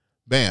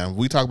 Bam. I'm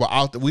gonna talk about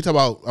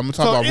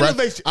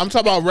innovation. I'm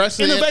talking about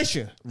wrestling.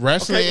 Innovation.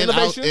 Wrestling Okay,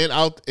 innovation.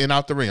 and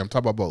out the ring. I'm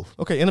talking about both.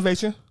 Okay,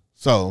 innovation.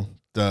 So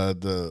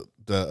the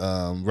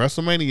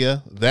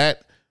WrestleMania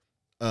that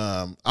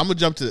I'm gonna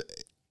jump to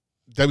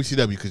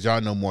WCW because y'all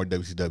know more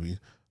WCW.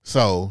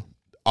 So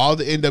all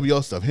the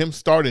NWO stuff, him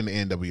starting the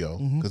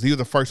NWO because he was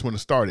the first one to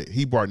start it.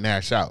 He brought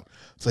Nash out,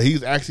 so he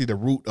was actually the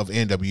root of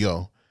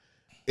NWO.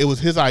 It was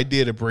his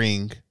idea to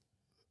bring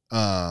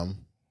Hulk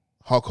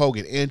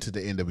Hogan into the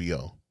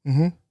NWO.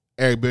 Mm-hmm.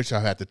 Eric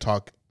Bischoff had to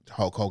talk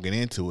Hulk Hogan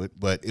into it,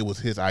 but it was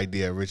his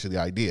original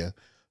idea.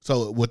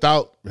 So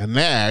without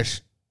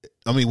Scott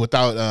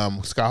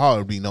Hall,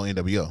 there'd be no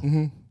NWO.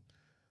 Mm-hmm.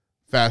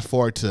 Fast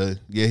forward to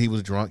he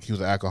was drunk, he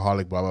was an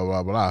alcoholic, blah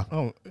blah blah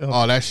blah,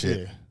 all that shit.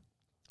 Yeah.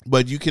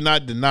 But you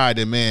cannot deny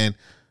that, man.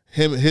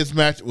 His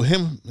match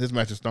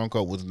with Stone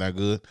Cold wasn't that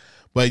good,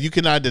 but you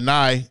cannot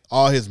deny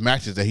all his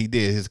matches that he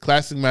did. His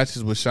classic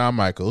matches with Shawn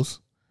Michaels,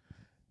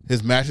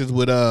 his matches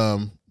with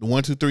the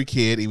 1-2-3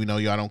 Kid, even though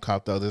y'all don't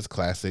count those as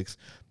classics.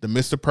 The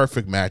Mr.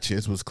 Perfect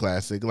matches was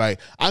classic. Like,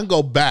 I can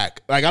go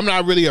back. Like, I'm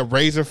not really a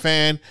Razor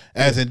fan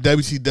as in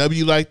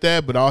WCW like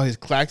that, but all his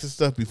classic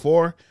stuff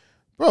before,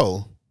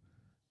 bro.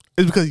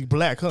 It's because he's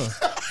black, huh?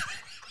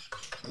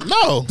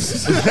 No. he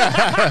was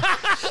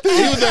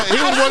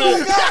one of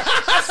the.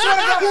 I swear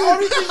to God, the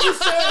only thing you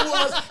said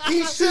was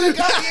he should have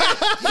got in.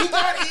 He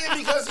got in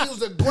because he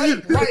was a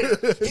great writer.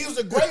 He was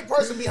a great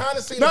person behind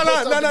the scenes. No.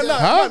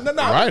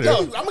 Writer.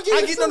 I'm gonna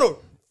give you no.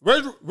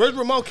 Reggie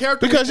Ramon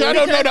character. Because y'all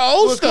don't know the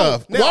old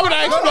stuff. Cool. Why would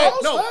I expect?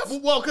 No,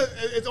 well, cause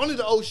it's only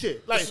the old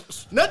shit. Like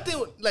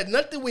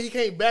nothing when he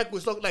came back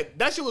was so like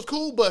that shit was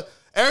cool, but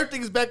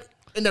everything is back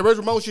in that Reggie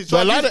Ramon shit. So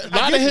but a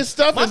lot of his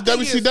stuff is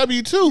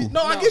WCW too.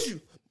 No, I get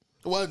you.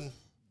 It wasn't.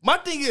 My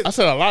thing is, I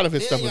said a lot of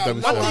his stuff was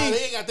WCW. WCW.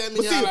 He ain't got that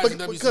many highlights in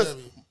WCW.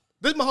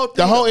 This is my whole thing.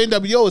 The whole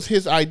NWO is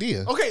his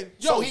idea. Okay,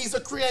 so he's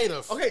a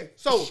creative. Okay,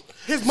 so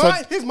his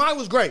mind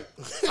was great.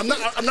 I'm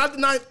not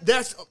denying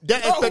that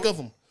aspect of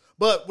him.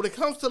 But when it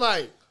comes to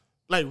like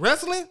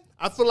wrestling,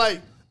 I feel like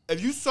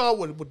if you saw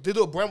what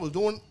Digital Brand was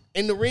doing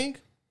in the ring,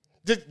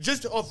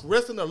 just off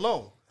wrestling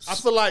alone, I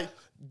feel like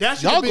that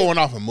should y'all going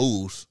off of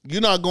moves.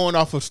 You're not going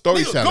off of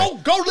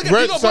storytelling. Go look at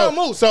Digital Brand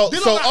moves. So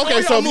if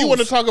you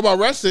want to talk about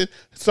wrestling,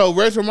 so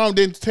Reggie Ramon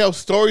didn't tell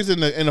stories in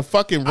the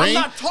fucking ring.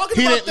 I'm not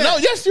talking about that. No,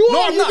 yes you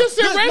are. You just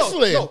said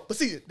wrestling. No, but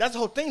see, that's the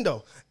whole thing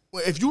though.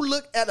 If you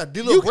look at a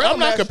D'Lo Brown I'm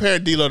not match,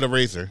 comparing D'Lo to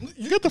Razor.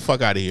 Get the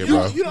fuck out of here,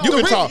 bro. You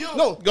can talk.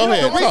 Go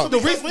ahead. The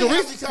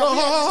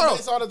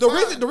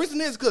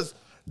reason is because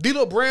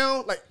D'Lo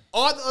Brown, like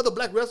all the other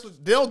black wrestlers,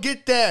 they don't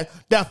get that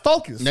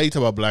focus. Now you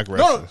talk about black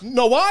wrestlers.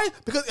 No, why?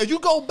 Because if you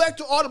go back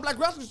to all the black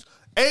wrestlers,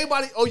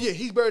 everybody, oh yeah,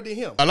 he's better than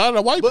him. A lot of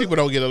the white people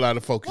don't get a lot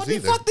of focus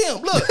either. Fuck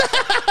them. Look.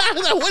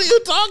 What are you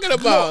talking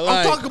about?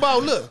 I'm talking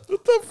about, look.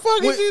 What the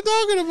fuck is you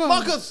talking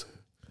about? Because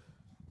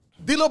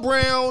D'Lo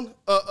Brown,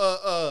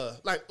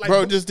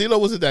 bro, just D'Lo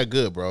wasn't that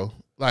good, bro.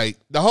 Like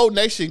the whole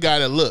nation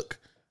got a look.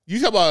 You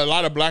talk about a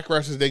lot of black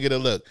wrestlers, they get a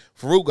look.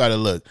 Farouk got a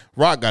look.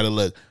 Rock got a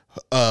look.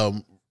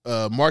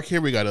 Mark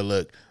Henry got a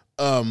look.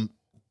 Not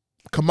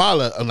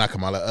Kamala.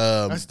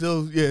 I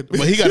still, yeah.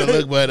 But he got a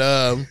look. But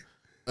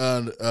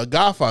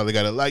Godfather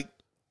got a like.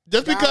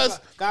 Just because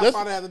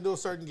Godfather had to do a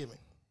certain gimmick.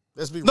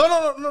 Let's be no.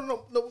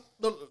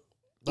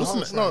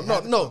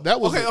 That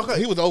was okay.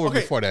 He was over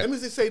before that. Let me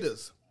just say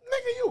this.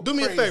 Nigga, you do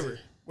me a favor.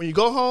 When you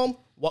go home,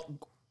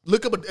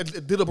 look up a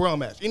D'Lo Brown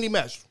match, any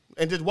match,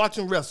 and just watch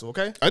him wrestle.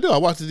 Okay? I do. I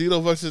watched the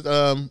D'Lo versus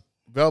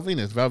Val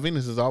Venus. Val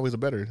Venus is always a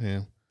better than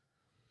him.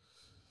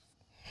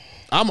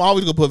 I'm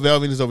always gonna put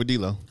Val Venus over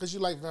D'Lo. Because you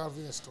like Val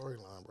Venus'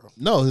 storyline, bro.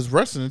 No, his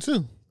wrestling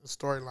too. The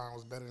storyline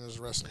was better than his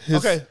wrestling.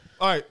 Okay,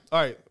 all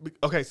right.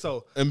 Okay,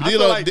 so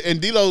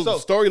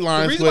D'Lo's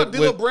storylines. The reason why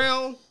D'Lo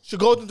Brown should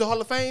go into the Hall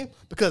of Fame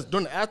because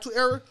during the Attitude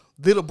Era,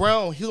 D'Lo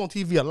Brown he was on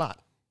TV a lot.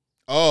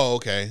 Oh,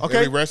 okay.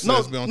 Every wrestler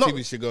that's been on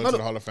TV should go into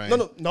the Hall of Fame.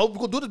 No, we're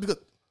gonna do this because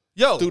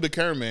Through the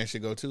Current Man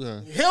should go too,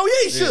 huh? Hell yeah,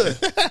 he should.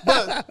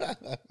 But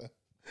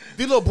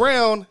D'Lo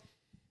Brown,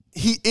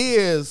 he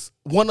is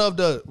one of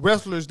the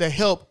wrestlers that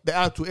helped the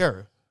Attitude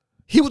Era.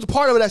 He was a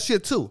part of that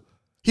shit too.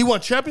 He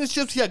won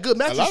championships. He had good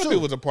matches. A lot of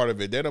people was a part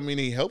of it. That don't mean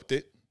he helped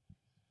it.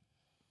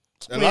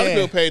 A lot of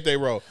people paid their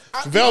role.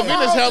 Val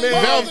Venus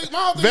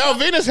helped. Val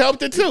Venus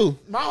helped it too.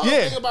 My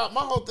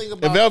whole thing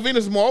about and Val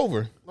Venus is more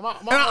over.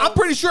 I'm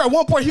pretty sure at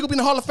one point he could be in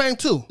the Hall of Fame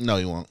too. No,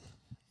 he won't.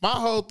 My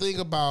whole thing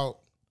about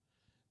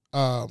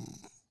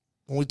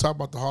when we talk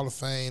about the Hall of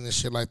Fame and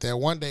shit like that,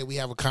 one day we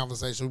have a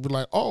conversation. We'll be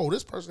like, oh,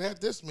 this person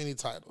had this many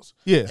titles.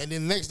 Yeah. And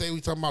then the next day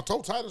we talk about,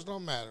 titles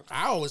don't matter.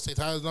 I always say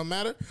titles don't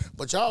matter,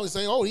 but y'all always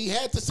say, oh, he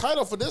had this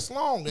title for this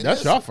long. And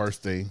that's your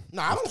first thing.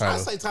 No, I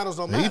say titles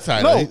don't matter. It's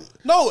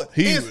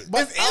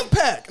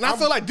impact. And I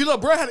feel like D'Lo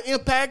Brown had an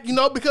impact,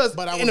 because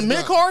in the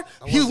mid card,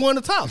 he was one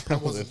of the top. I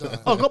wasn't done.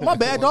 Oh, my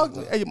bad,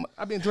 dog. Hey,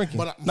 I've been drinking.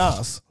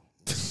 Nas.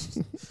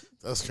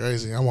 That's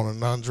crazy. I want a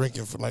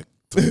non-drinking for like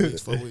 2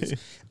 weeks, 4 weeks.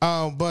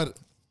 But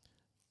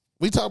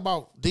we talk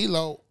about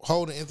D'Lo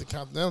holding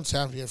Intercontinental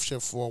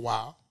Championship for a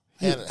while.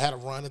 Had a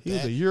run at that. He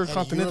was a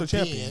Eurocontinental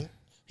champion.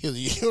 He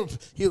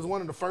was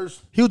one of the first.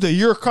 He was a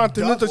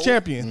Eurocontinental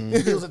champion.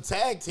 He was a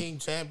tag team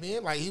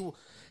champion. Like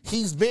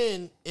he's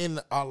been in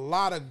a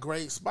lot of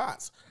great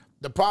spots.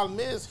 The problem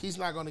is he's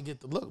not going to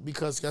get the look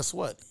because guess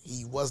what?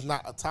 He was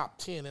not a top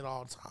 10 at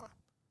all time.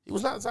 He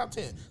was not a top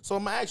 10. So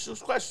I'm gonna ask you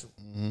this question: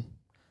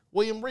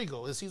 William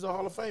Regal, is he a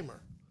Hall of Famer?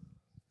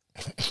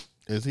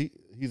 Is he?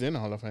 He's in the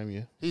Hall of Fame,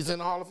 yeah. He's in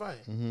the Hall of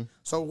Fame.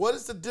 So what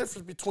is the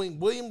difference between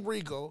William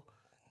Regal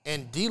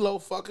and D'Lo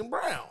fucking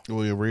Brown?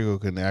 William Regal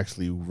can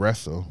actually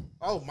wrestle.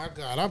 Oh my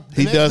God!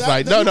 He does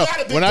like no.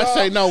 When I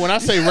say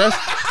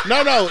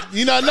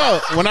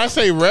wrestle, When I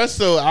say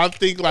wrestle, I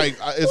think like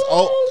it's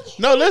old.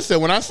 No, listen.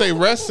 When I say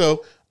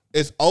wrestle,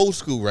 it's old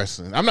school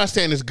wrestling. I'm not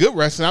saying it's good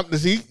wrestling.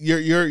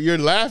 You're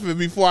laughing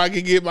before I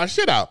can get my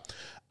shit out.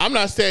 I'm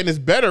not saying it's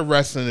better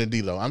wrestling than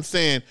D'Lo. I'm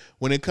saying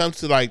when it comes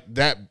to like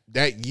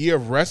that year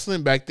of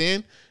wrestling back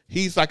then,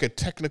 he's like a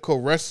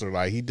technical wrestler.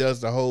 Like he does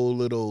the whole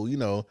little,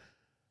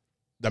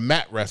 the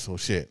mat wrestle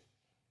shit.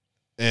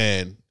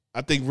 And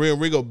I think Real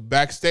Regal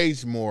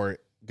backstage more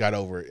got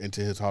over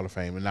into his Hall of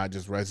Fame and not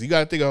just wrestling. You got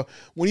to think of,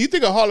 when you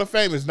think of Hall of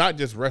Fame, it's not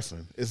just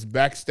wrestling. It's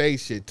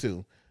backstage shit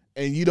too.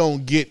 And you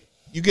don't get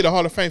you get a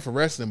Hall of Fame for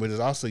wrestling, but it's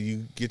also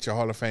you get your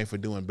Hall of Fame for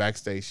doing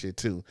backstage shit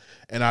too.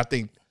 And I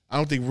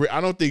don't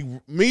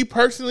think me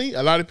personally,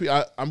 a lot of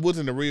people. I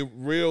wasn't a real.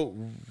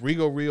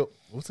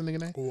 What's the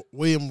nigga name?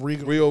 William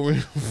Regal. Real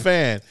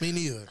fan. Me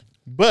neither.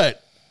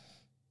 But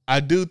I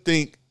do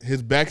think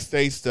his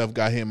backstage stuff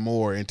got him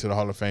more into the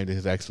Hall of Fame than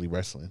his actually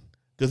wrestling.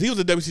 Because he was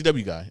a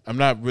WCW guy. I'm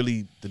not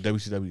really the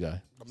WCW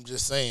guy. I'm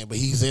just saying, but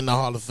he's in the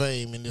Hall of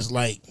Fame, and it's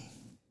like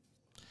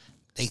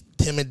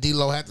him and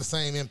D-Lo had the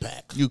same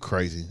impact. You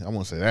crazy. I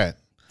won't say that.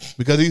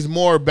 Because he's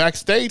more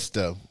backstage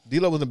stuff.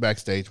 D-Lo wasn't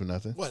backstage for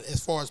nothing. What,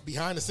 as far as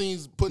behind the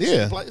scenes putting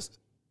shit in place?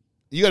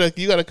 You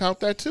gotta count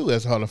that too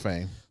as Hall of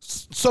Fame.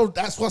 So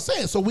that's what I'm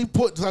saying. So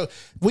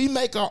we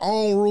make our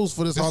own rules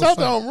for this Hall of It's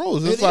Fame. not the own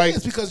rules. It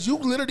is because you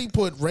literally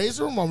put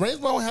Razor Ramon. Razor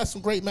Ramon has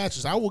some great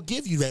matches. I will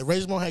give you that.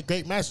 Razor Ramon had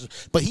great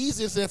matches. But he's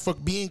just there for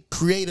being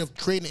creative,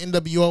 creating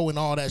NWO and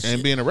all that shit.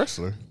 And being a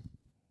wrestler.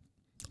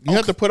 You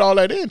have to put all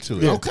that into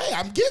it. Okay,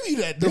 I'm giving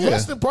you that. The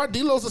wrestling part,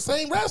 D-Lo's the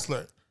same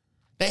wrestler.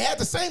 They had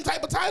the same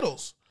type of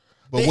titles.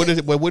 But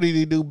what did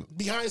he do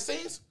behind the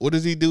scenes? What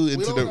does he do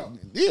into the? Know.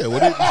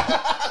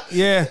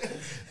 Yeah,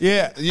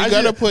 yeah. You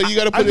gotta put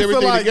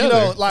everything like,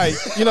 together.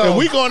 If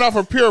we going off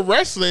of pure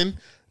wrestling,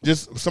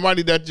 just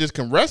somebody that just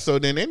can wrestle,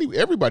 then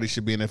everybody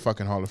should be in that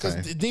fucking Hall of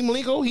Fame. Dean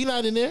Malenko, he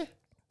not in there.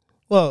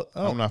 Well,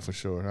 I'm not for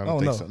sure. I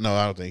don't think so. No,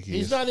 I don't think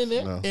he's not in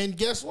there. No. And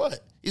guess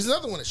what? He's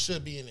another one that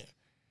should be in there.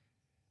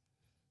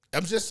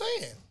 I'm just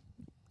saying.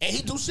 And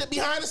he do shit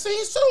behind the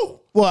scenes too.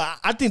 Well,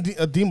 I think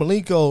Dean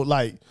Malenko,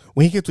 like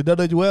when he came to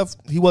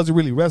WWF, he wasn't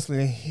really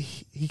wrestling.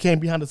 He came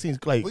behind the scenes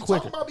like we quicker.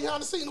 talking about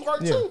behind the scenes work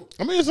too.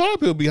 I mean, there's a lot of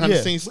people behind the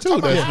scenes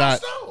too. That's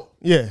not.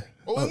 Yeah.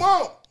 But we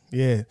won't.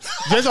 Yeah.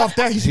 Just off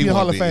that, he should be in the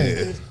Hall of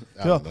Fame.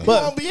 But he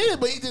won't be in it,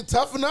 but he did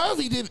Tough Enough.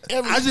 He did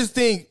everything. I just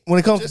think when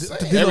it comes to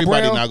D'Lo everybody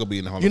Brown, not gonna be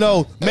in the Hall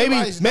of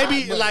Fame.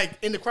 Maybe like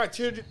in the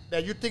criteria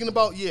that you're thinking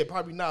about, yeah,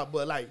 probably not.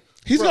 But like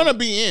he's gonna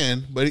be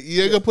in, but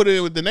you're gonna put it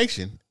in with the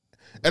Nation.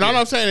 And all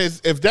I'm saying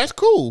is, if that's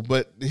cool,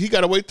 but he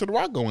got to wait till The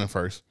Rock go in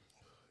first.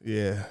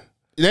 Yeah.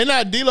 They're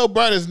not, D'Lo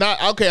Brown is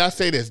not, okay, I'll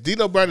say this.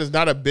 D'Lo Brown is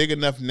not a big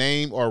enough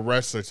name or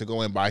wrestler to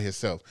go in by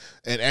himself.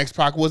 And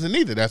X-Pac wasn't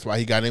either. That's why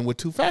he got in with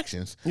two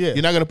factions. Yeah.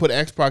 You're not going to put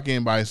X-Pac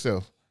in by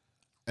himself.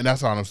 And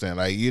that's all I'm saying.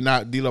 Like,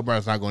 D'Lo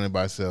Brown's not going in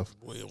by himself.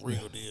 Well,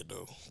 Rio did,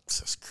 though.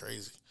 That's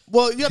crazy.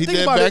 Well, you have to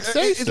think about it.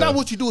 It's not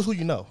what you do, it's who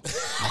you know.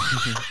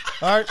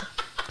 All right?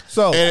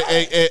 So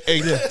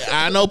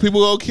I know people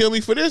gonna kill me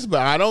for this,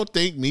 but I don't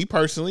think me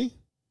personally,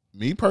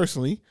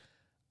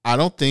 I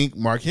don't think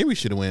Mark Henry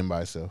should have won by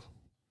himself.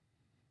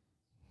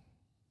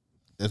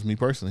 That's me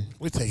personally.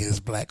 We're taking his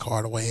black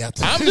card away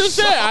after. I'm just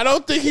saying, I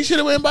don't think he should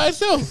have won by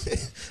himself.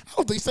 I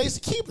don't think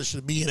Stacey Keebler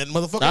should be in that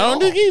motherfucker. I don't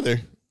think either.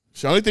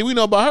 The only thing we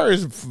know about her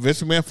is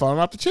Vince McMahon falling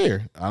off the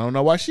chair. I don't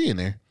know why she in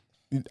there.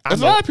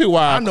 There's a lot of people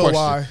why I know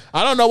why.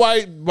 I don't know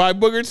why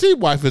Booker T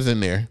wife is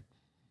in there.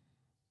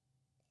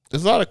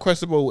 There's a lot of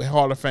questionable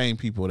Hall of Fame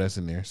people that's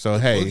in there. So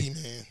hey,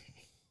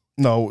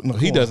 no,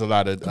 he does a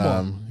lot of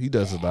he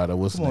does a lot of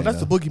what's come on,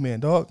 that's the boogeyman,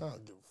 dog. I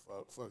don't give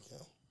a fuck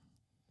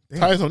him.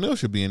 Tyson O'Neil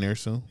should be in there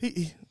soon.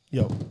 He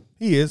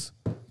is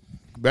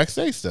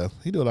backstage stuff.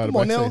 He do a lot of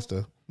backstage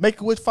stuff.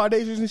 Make-A-Wish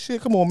Foundations and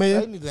shit. Come on,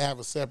 man. They need to have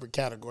a separate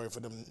category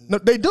for them. No,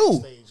 they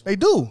do. They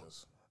do.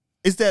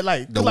 It's that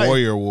like the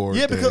Warrior Award.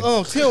 Yeah,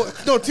 because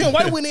Tim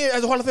White went in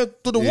as a Hall of Fame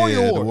through the Warrior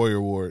Award. The Warrior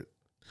Award.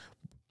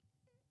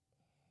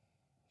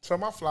 So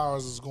my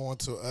flowers is going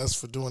to us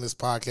for doing this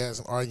podcast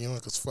and arguing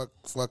because fuck.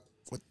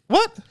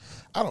 What?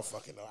 I don't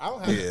fucking know. I don't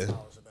have any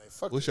flowers today.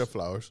 Fuck. What's your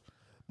flowers?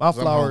 My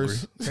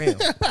flowers. Damn.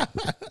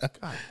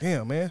 God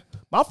damn, man.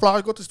 My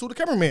flowers go to Stu the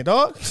cameraman,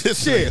 dog.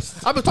 Shit.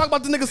 I've been talking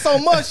about this nigga so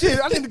much. Shit.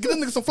 I need to get this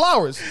nigga some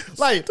flowers.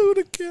 Like,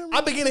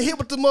 I've been getting hit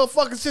with the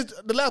motherfucker since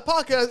the last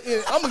podcast.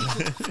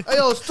 And hey,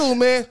 yo, Stu,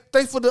 man.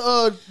 Thanks for the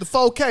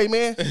 4K,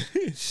 man.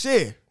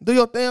 Shit. Do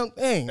your damn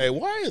thing. Hey,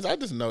 I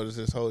just noticed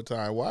this whole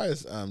time. Why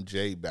is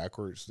Jay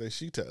backwards? Is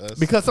she to us?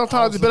 Because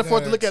sometimes it's better for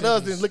us to look at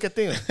us than look at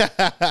them.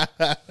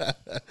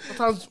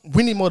 Sometimes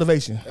we need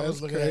motivation. I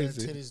was looking at her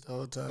titties the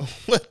whole time.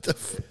 What the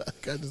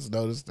fuck? I just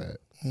noticed that.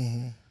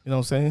 Mm-hmm. You know what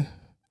I'm saying?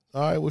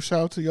 All right, well,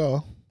 shout out to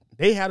y'all.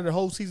 They had it the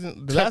whole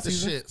season. The last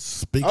season.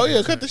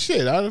 Shit. Cut the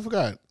shit. I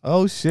forgot.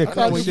 Oh shit! I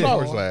got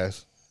flowers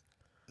last.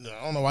 No,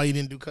 I don't know why you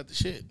didn't do cut the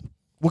shit.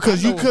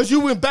 Because you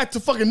went back to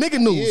fucking nigga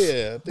news.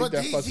 Yeah, I think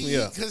that fucked me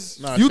up.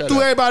 You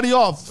threw everybody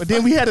off, and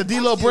then we had a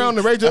D'Lo Brown,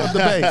 the Ranger of the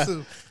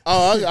Bay.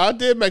 I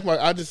did make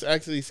I just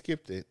actually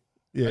skipped it.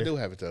 Yeah, I do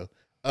have it though.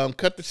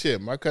 Cut the shit.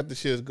 My cut the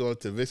shit is going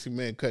to Vince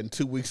McMahon cutting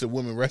 2 weeks of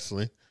women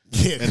wrestling.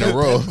 Yeah, in a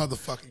row.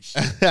 Motherfucking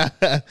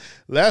shit.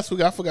 Last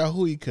week I forgot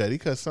who he cut. He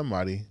cut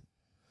somebody.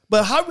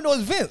 But how do we know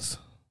it's Vince?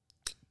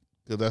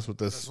 Because that's what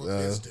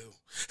Vince do.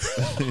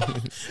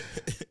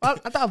 I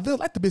thought Vince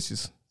liked the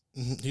bitches.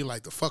 He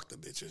like to fuck the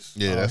bitches.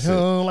 Yeah, that's it. He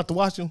don't like to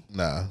watch them.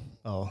 Nah.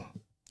 Oh,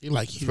 he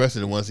like you.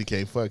 Especially the ones he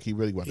can't fuck. He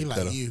really want to cut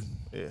them. He like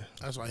you. Yeah.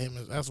 That's why him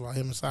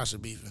and Sasha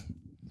beefing.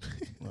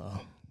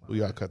 Who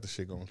y'all cut the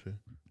shit going to?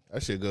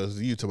 That shit goes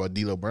to you. Talk about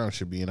D'Lo Brown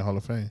should be in the Hall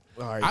of Fame.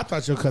 All right. I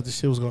thought your cut the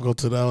shit was gonna go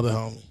to the other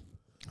homie.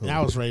 And I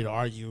was ready to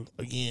argue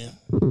again.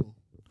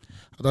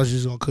 I thought you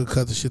was gonna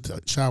cut the shit to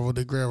Chavo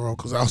de Guerrero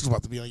because I was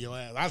about to be on your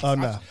ass. I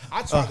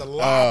tried to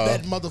lob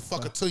that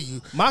motherfucker to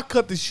you. My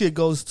cut the shit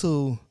goes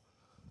to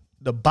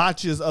the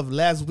botches of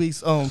last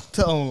week's Raws and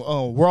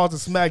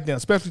SmackDown,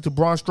 especially to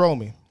Braun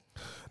Strowman.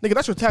 Nigga,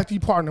 that's your tag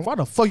team partner. Why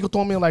the fuck you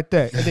throw me in like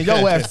that? And then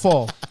your ass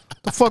fall.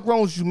 The fuck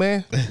wrong with you,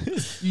 man?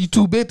 You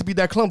too big to be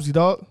that clumsy,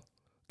 dog.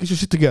 Get your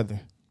shit together.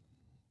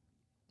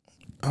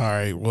 All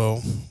right,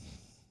 well,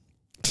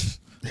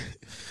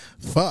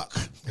 fuck.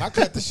 My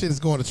cut this shit is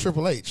going to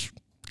Triple H.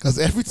 Because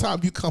every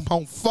time you come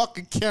on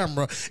fucking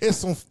camera, it's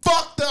some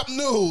fucked up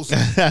news.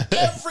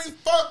 Every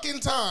fucking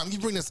time you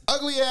bring this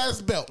ugly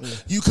ass belt,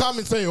 you come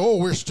and say, "Oh,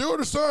 we're still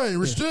the same.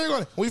 We're still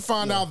going." We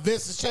find out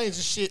Vince is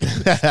changing shit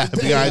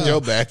behind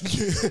your back.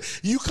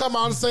 You come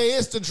out and say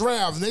it's the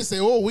draft, and they say,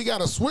 "Oh, we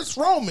got to switch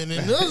Roman."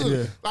 And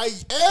like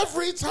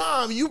every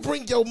time you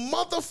bring your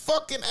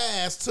motherfucking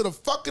ass to the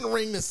fucking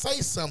ring to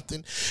say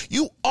something,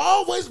 you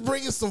always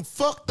bringing some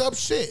fucked up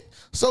shit.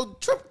 So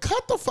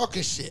cut the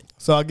fucking shit.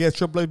 So I guess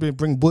Triple H been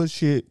bring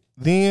bullshit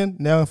then,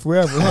 now, and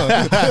forever,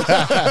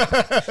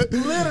 huh?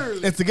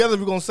 Literally. And together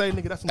we're gonna say,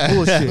 nigga, that's some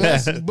bullshit.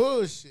 That's some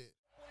bullshit.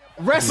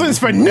 Wrestling's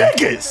for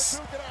niggas.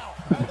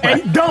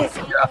 And don't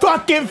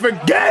fucking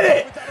forget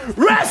it.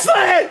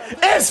 Wrestling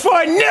is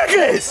for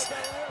niggas.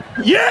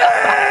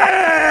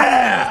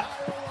 Yeah!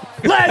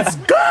 Let's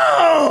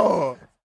go!